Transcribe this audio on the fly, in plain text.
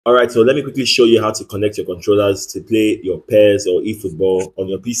Alright, so let me quickly show you how to connect your controllers to play your PES or eFootball on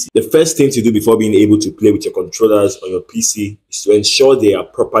your PC. The first thing to do before being able to play with your controllers on your PC is to ensure they are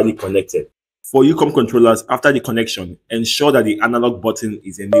properly connected. For Ucom controllers, after the connection, ensure that the analog button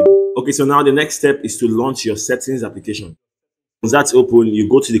is enabled. Okay, so now the next step is to launch your settings application. Once that's open, you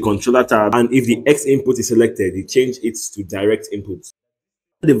go to the controller tab, and if the X input is selected, you change it to direct input.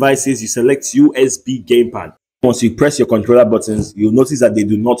 Devices, you select USB gamepad. Once you press your controller buttons, you'll notice that they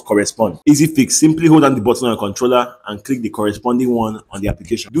do not correspond. Easy fix: simply hold down the button on your controller and click the corresponding one on the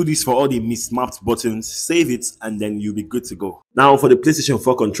application. Do this for all the mismapped buttons, save it, and then you'll be good to go. Now for the PlayStation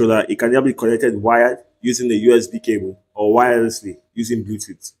 4 controller, it can either be connected wired using the USB cable or wirelessly using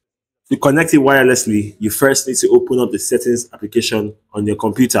Bluetooth. To connect it wirelessly, you first need to open up the settings application on your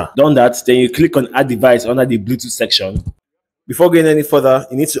computer. Done that, then you click on add device under the Bluetooth section. Before going any further,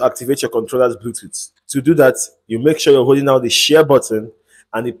 you need to activate your controller's Bluetooth. To do that, you make sure you're holding down the share button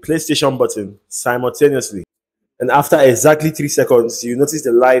and the PlayStation button simultaneously. And after exactly 3 seconds, you notice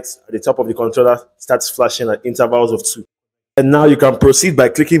the light at the top of the controller starts flashing at intervals of 2. And now you can proceed by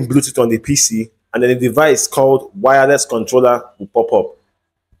clicking Bluetooth on the PC, and then a device called wireless controller will pop up.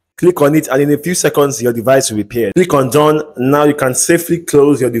 Click on it, and in a few seconds, your device will be paired. Click on done. Now you can safely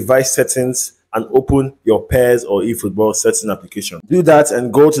close your device settings and open your PES or eFootball setting application. Do that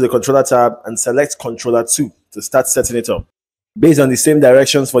and go to the controller tab and select controller 2 to start setting it up. Based on the same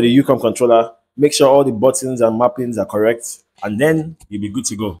directions for the Ucom controller, make sure all the buttons and mappings are correct, and then you'll be good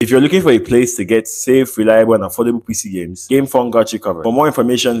to go. If you're looking for a place to get safe, reliable, and affordable PC games, GameFun got you covered. For more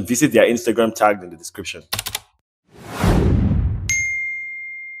information, visit their Instagram tagged in the description.